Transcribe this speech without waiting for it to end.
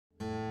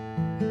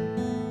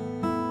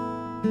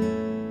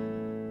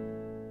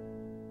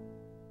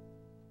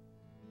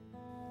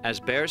As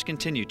bears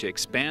continue to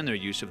expand their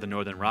use of the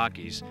Northern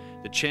Rockies,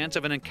 the chance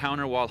of an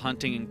encounter while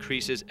hunting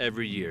increases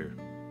every year.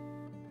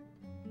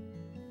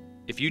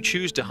 If you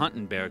choose to hunt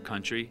in bear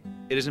country,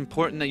 it is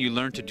important that you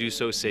learn to do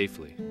so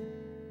safely.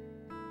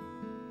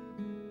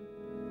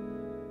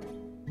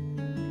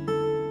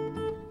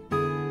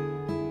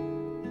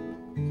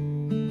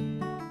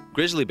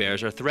 Grizzly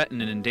bears are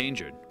threatened and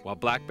endangered, while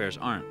black bears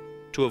aren't.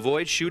 To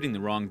avoid shooting the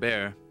wrong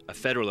bear, a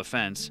federal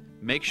offense,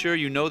 make sure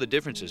you know the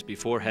differences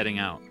before heading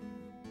out.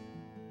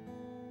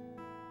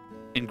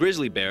 In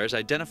grizzly bears,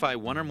 identify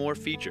one or more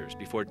features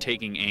before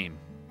taking aim.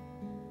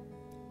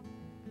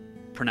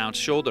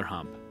 Pronounced shoulder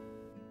hump.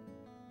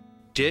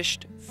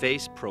 Dished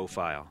face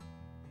profile.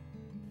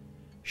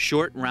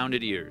 Short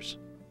rounded ears.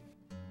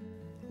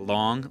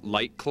 Long,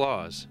 light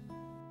claws.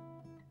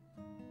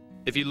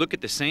 If you look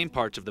at the same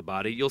parts of the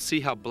body, you'll see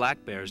how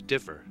black bears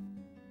differ.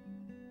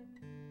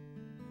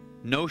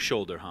 No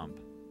shoulder hump.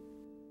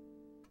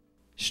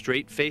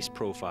 Straight face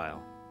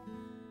profile.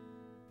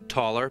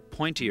 Taller,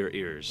 pointier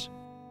ears.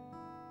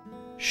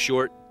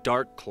 Short,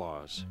 dark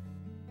claws.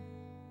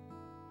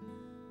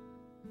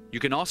 You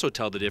can also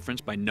tell the difference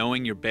by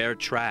knowing your bear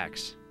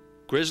tracks.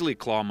 Grizzly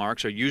claw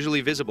marks are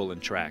usually visible in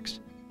tracks,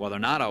 while they're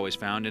not always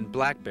found in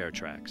black bear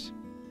tracks.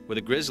 With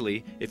a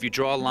grizzly, if you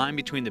draw a line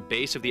between the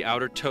base of the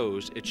outer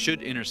toes, it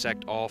should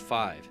intersect all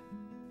 5.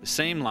 The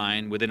same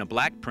line within a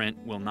black print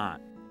will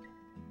not.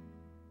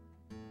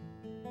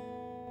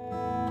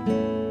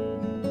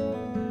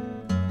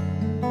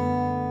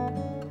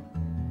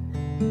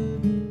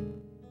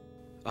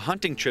 A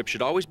hunting trip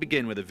should always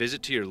begin with a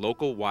visit to your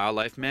local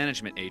wildlife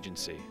management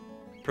agency.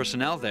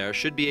 Personnel there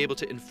should be able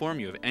to inform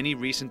you of any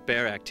recent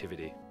bear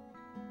activity.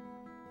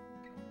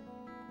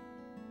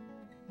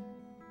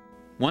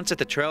 Once at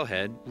the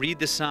trailhead, read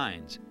the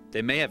signs.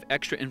 They may have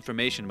extra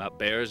information about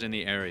bears in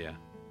the area.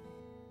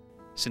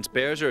 Since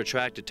bears are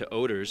attracted to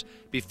odors,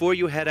 before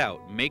you head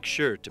out, make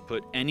sure to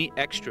put any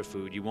extra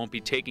food you won't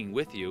be taking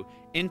with you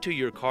into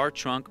your car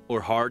trunk or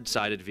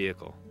hard-sided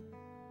vehicle.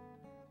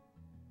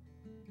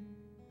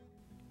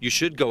 You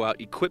should go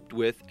out equipped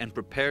with and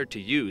prepared to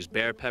use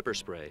bear pepper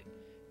spray.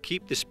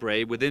 Keep the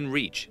spray within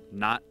reach,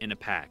 not in a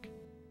pack.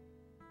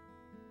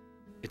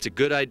 It's a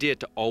good idea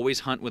to always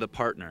hunt with a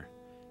partner.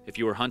 If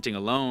you are hunting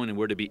alone and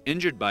were to be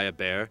injured by a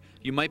bear,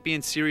 you might be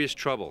in serious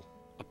trouble.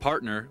 A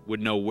partner would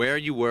know where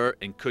you were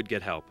and could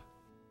get help.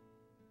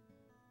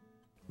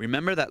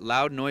 Remember that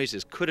loud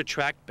noises could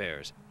attract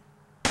bears,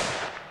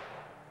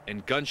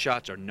 and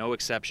gunshots are no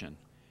exception.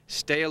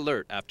 Stay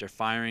alert after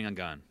firing a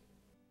gun.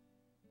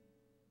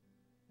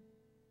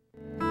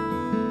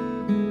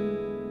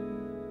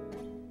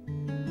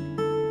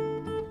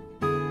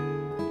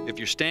 If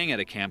you're staying at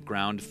a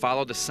campground,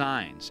 follow the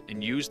signs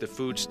and use the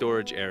food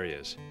storage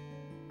areas.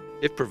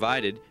 If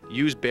provided,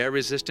 use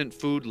bear-resistant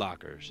food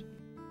lockers.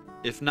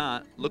 If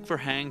not, look for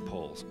hang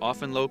poles,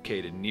 often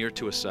located near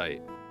to a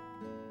site.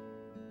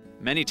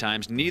 Many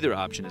times, neither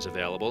option is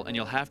available and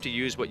you'll have to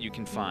use what you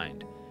can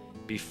find.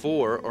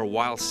 Before or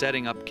while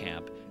setting up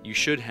camp, you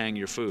should hang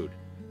your food.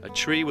 A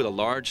tree with a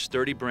large,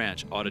 sturdy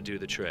branch ought to do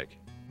the trick.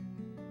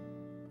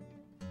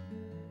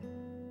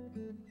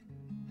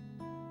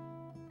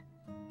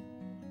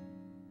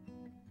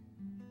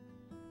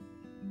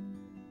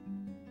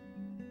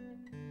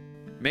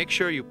 Make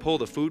sure you pull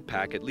the food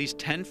pack at least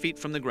 10 feet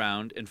from the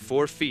ground and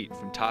 4 feet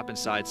from top and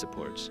side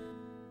supports.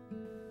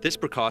 This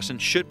precaution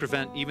should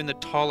prevent even the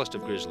tallest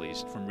of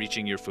grizzlies from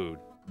reaching your food.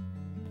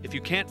 If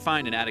you can't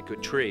find an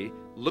adequate tree,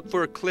 look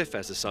for a cliff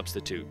as a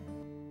substitute.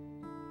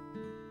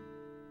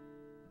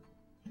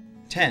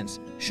 Tents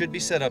should be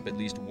set up at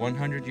least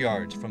 100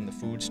 yards from the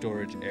food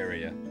storage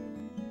area.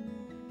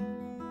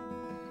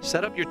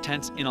 Set up your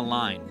tents in a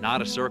line,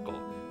 not a circle.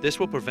 This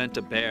will prevent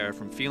a bear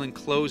from feeling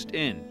closed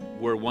in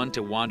were one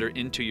to wander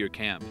into your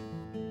camp.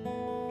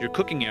 Your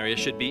cooking area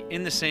should be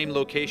in the same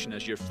location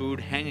as your food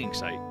hanging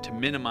site to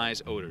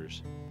minimize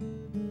odors.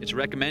 It's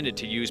recommended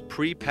to use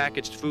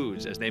pre-packaged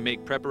foods as they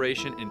make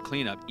preparation and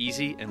cleanup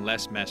easy and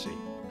less messy.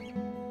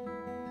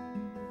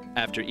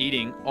 After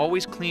eating,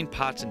 always clean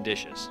pots and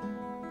dishes.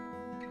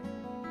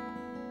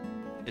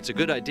 It's a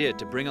good idea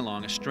to bring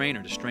along a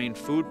strainer to strain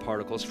food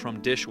particles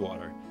from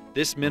dishwater.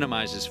 This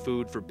minimizes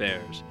food for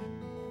bears.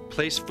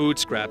 Place food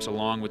scraps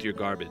along with your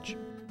garbage.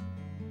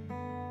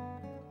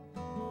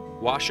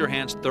 Wash your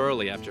hands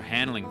thoroughly after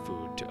handling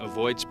food to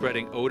avoid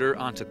spreading odor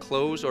onto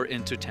clothes or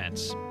into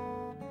tents.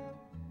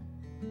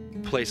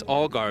 Place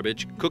all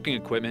garbage, cooking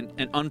equipment,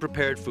 and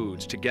unprepared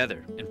foods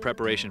together in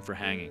preparation for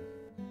hanging.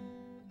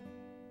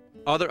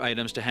 Other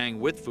items to hang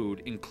with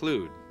food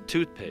include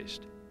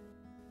toothpaste,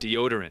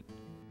 deodorant,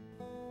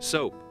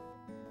 soap,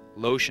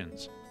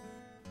 lotions,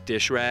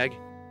 dish rag,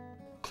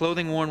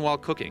 clothing worn while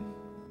cooking,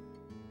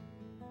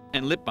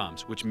 and lip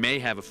balms, which may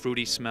have a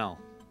fruity smell.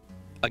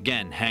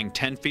 Again, hang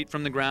 10 feet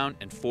from the ground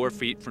and 4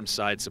 feet from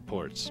side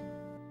supports.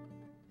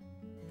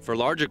 For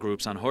larger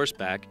groups on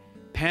horseback,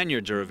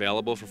 panniers are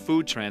available for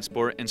food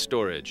transport and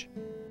storage.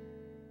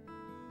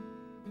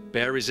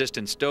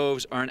 Bear-resistant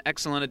stoves are an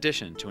excellent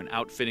addition to an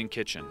outfitting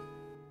kitchen.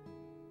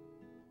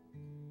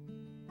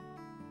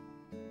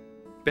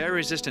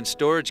 Bear-resistant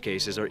storage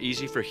cases are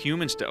easy for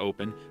humans to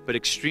open, but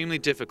extremely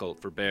difficult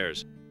for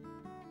bears.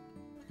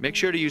 Make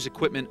sure to use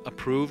equipment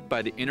approved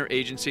by the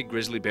Interagency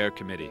Grizzly Bear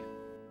Committee.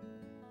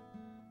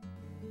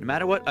 No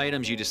matter what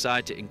items you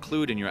decide to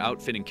include in your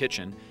outfitting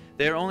kitchen,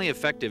 they are only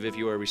effective if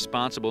you are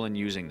responsible in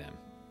using them.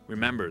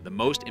 Remember, the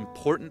most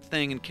important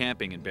thing in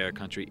camping in bear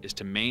country is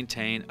to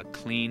maintain a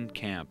clean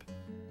camp.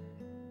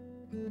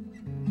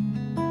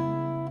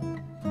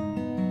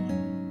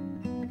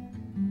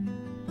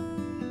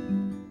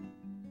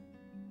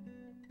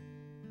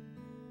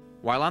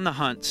 While on the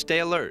hunt, stay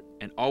alert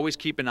and always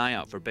keep an eye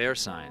out for bear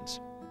signs.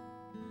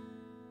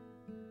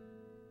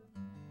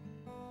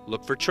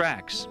 Look for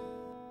tracks,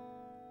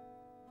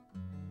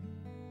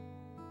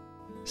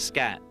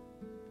 scat.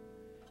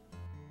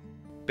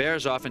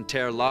 Bears often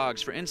tear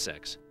logs for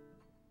insects.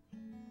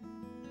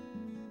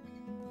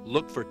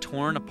 Look for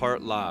torn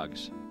apart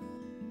logs,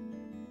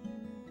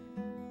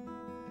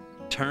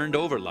 turned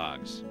over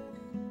logs,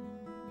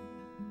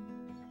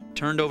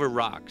 turned over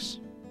rocks,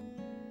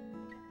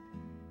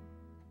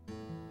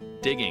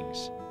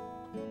 diggings.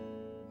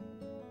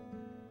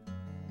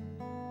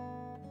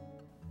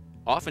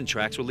 Often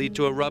tracks will lead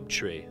to a rub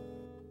tree.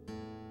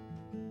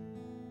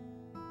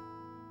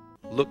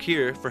 Look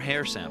here for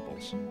hair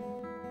samples,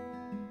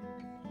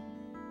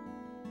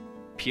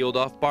 peeled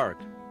off bark,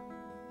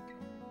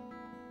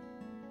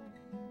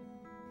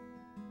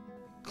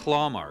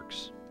 claw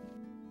marks.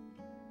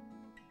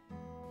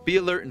 Be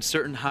alert in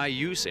certain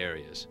high-use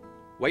areas.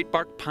 White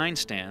bark pine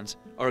stands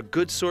are a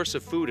good source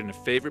of food and a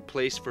favorite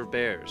place for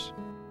bears.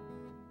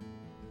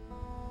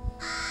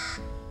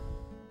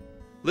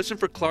 Listen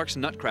for Clark's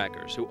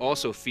nutcrackers, who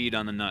also feed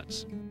on the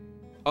nuts.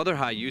 Other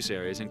high-use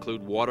areas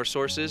include water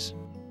sources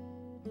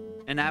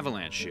and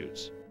avalanche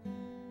chutes,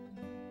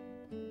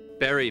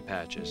 berry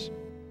patches,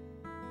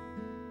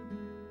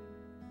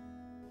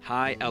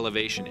 high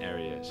elevation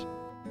areas.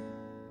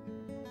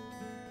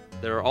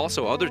 There are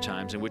also other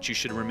times in which you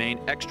should remain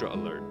extra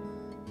alert.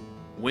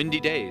 Windy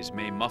days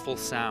may muffle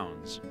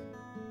sounds.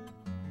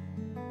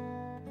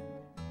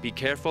 Be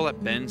careful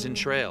at bends and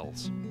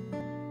trails.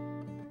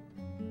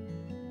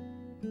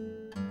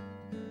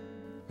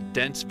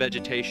 Dense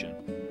vegetation.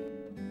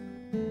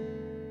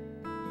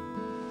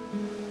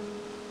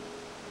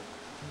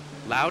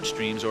 Loud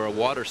streams are a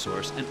water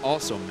source and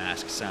also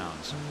mask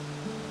sounds.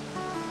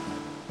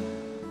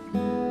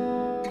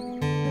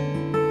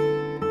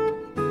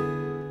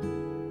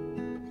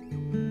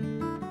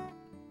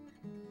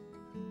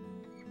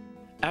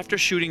 After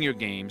shooting your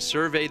game,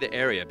 survey the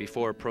area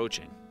before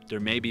approaching. There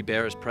may be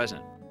bears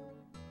present.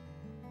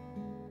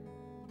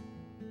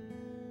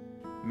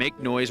 Make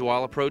noise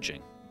while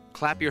approaching.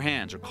 Clap your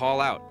hands or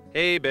call out,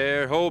 "Hey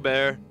bear, ho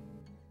bear."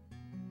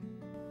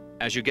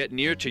 As you get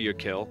near to your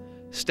kill,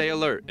 stay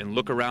alert and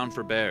look around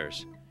for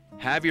bears.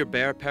 Have your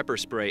bear pepper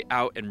spray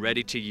out and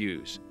ready to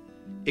use.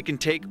 It can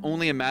take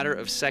only a matter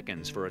of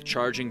seconds for a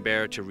charging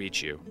bear to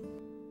reach you.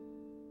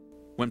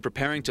 When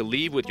preparing to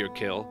leave with your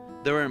kill,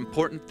 there are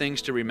important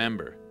things to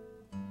remember.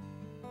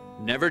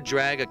 Never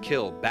drag a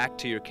kill back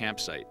to your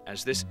campsite,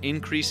 as this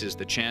increases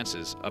the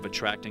chances of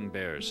attracting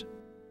bears.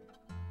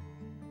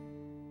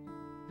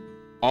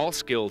 All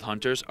skilled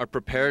hunters are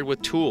prepared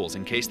with tools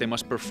in case they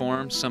must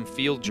perform some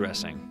field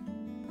dressing.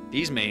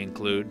 These may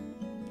include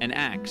an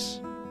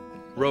axe,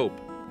 rope,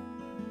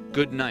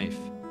 good knife,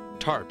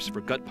 tarps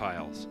for gut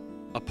piles,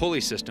 a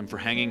pulley system for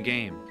hanging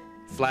game,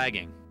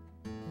 flagging.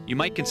 You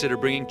might consider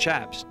bringing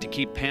chaps to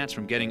keep pants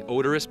from getting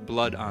odorous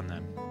blood on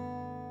them.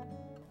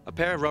 A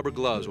pair of rubber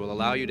gloves will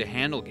allow you to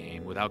handle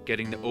game without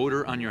getting the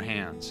odor on your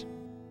hands.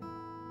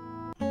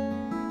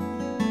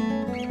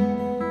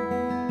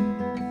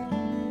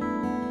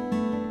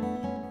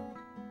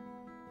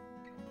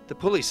 The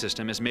pulley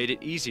system has made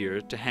it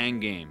easier to hang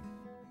game.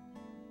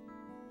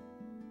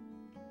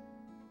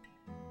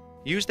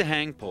 Use the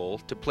hang pole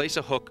to place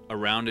a hook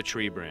around a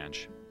tree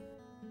branch.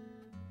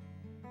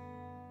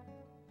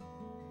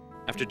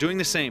 After doing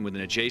the same with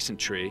an adjacent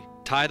tree,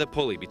 tie the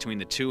pulley between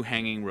the two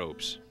hanging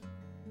ropes.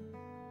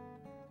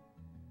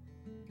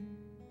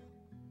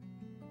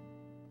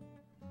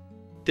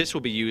 This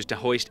will be used to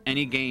hoist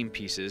any game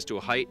pieces to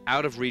a height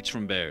out of reach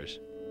from bears.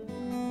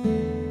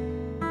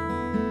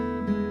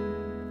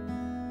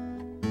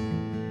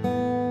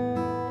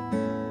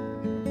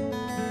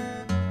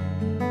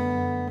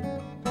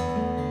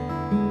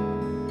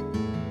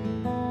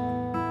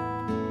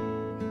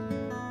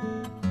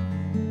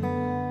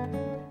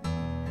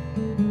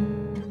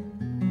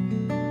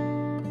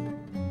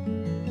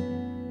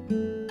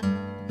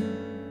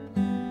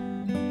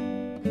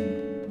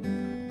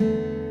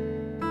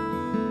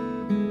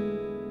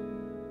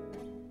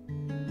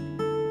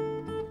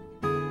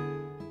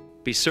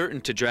 Be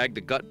certain to drag the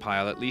gut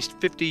pile at least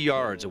 50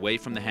 yards away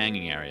from the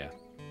hanging area.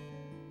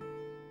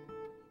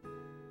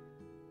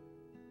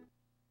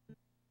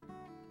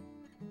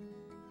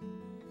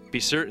 Be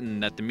certain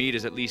that the meat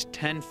is at least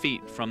 10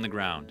 feet from the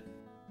ground.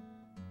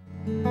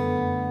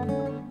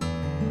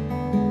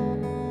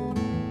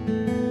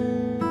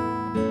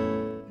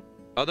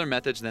 Other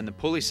methods than the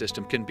pulley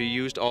system can be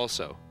used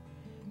also.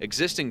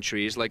 Existing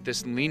trees like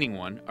this leaning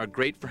one are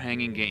great for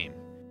hanging game.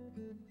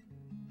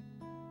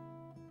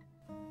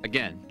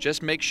 Again,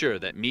 just make sure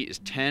that meat is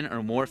 10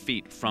 or more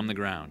feet from the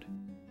ground.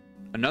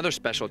 Another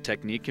special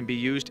technique can be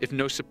used if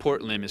no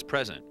support limb is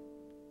present.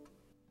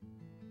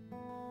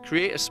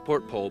 Create a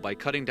support pole by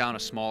cutting down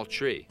a small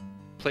tree.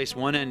 Place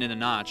one end in a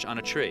notch on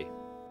a tree.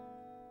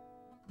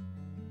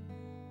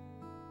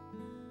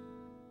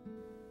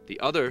 The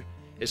other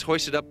is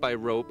hoisted up by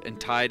rope and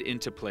tied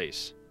into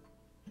place.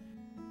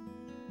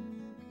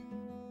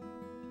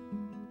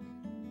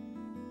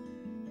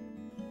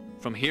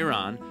 From here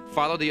on,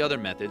 follow the other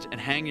methods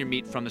and hang your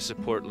meat from the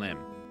support limb.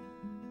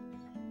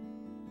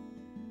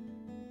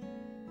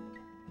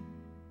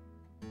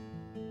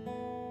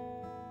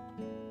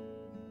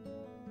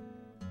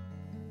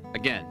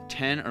 Again,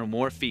 10 or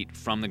more feet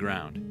from the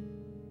ground.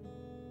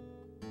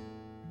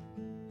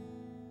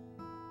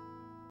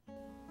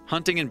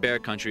 Hunting in bear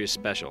country is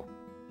special.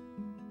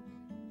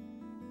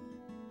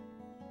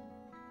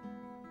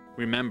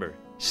 Remember,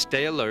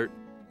 stay alert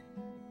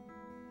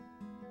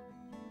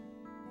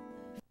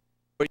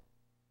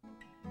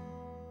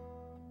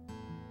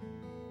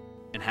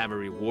and have a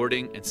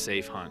rewarding and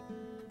safe hunt.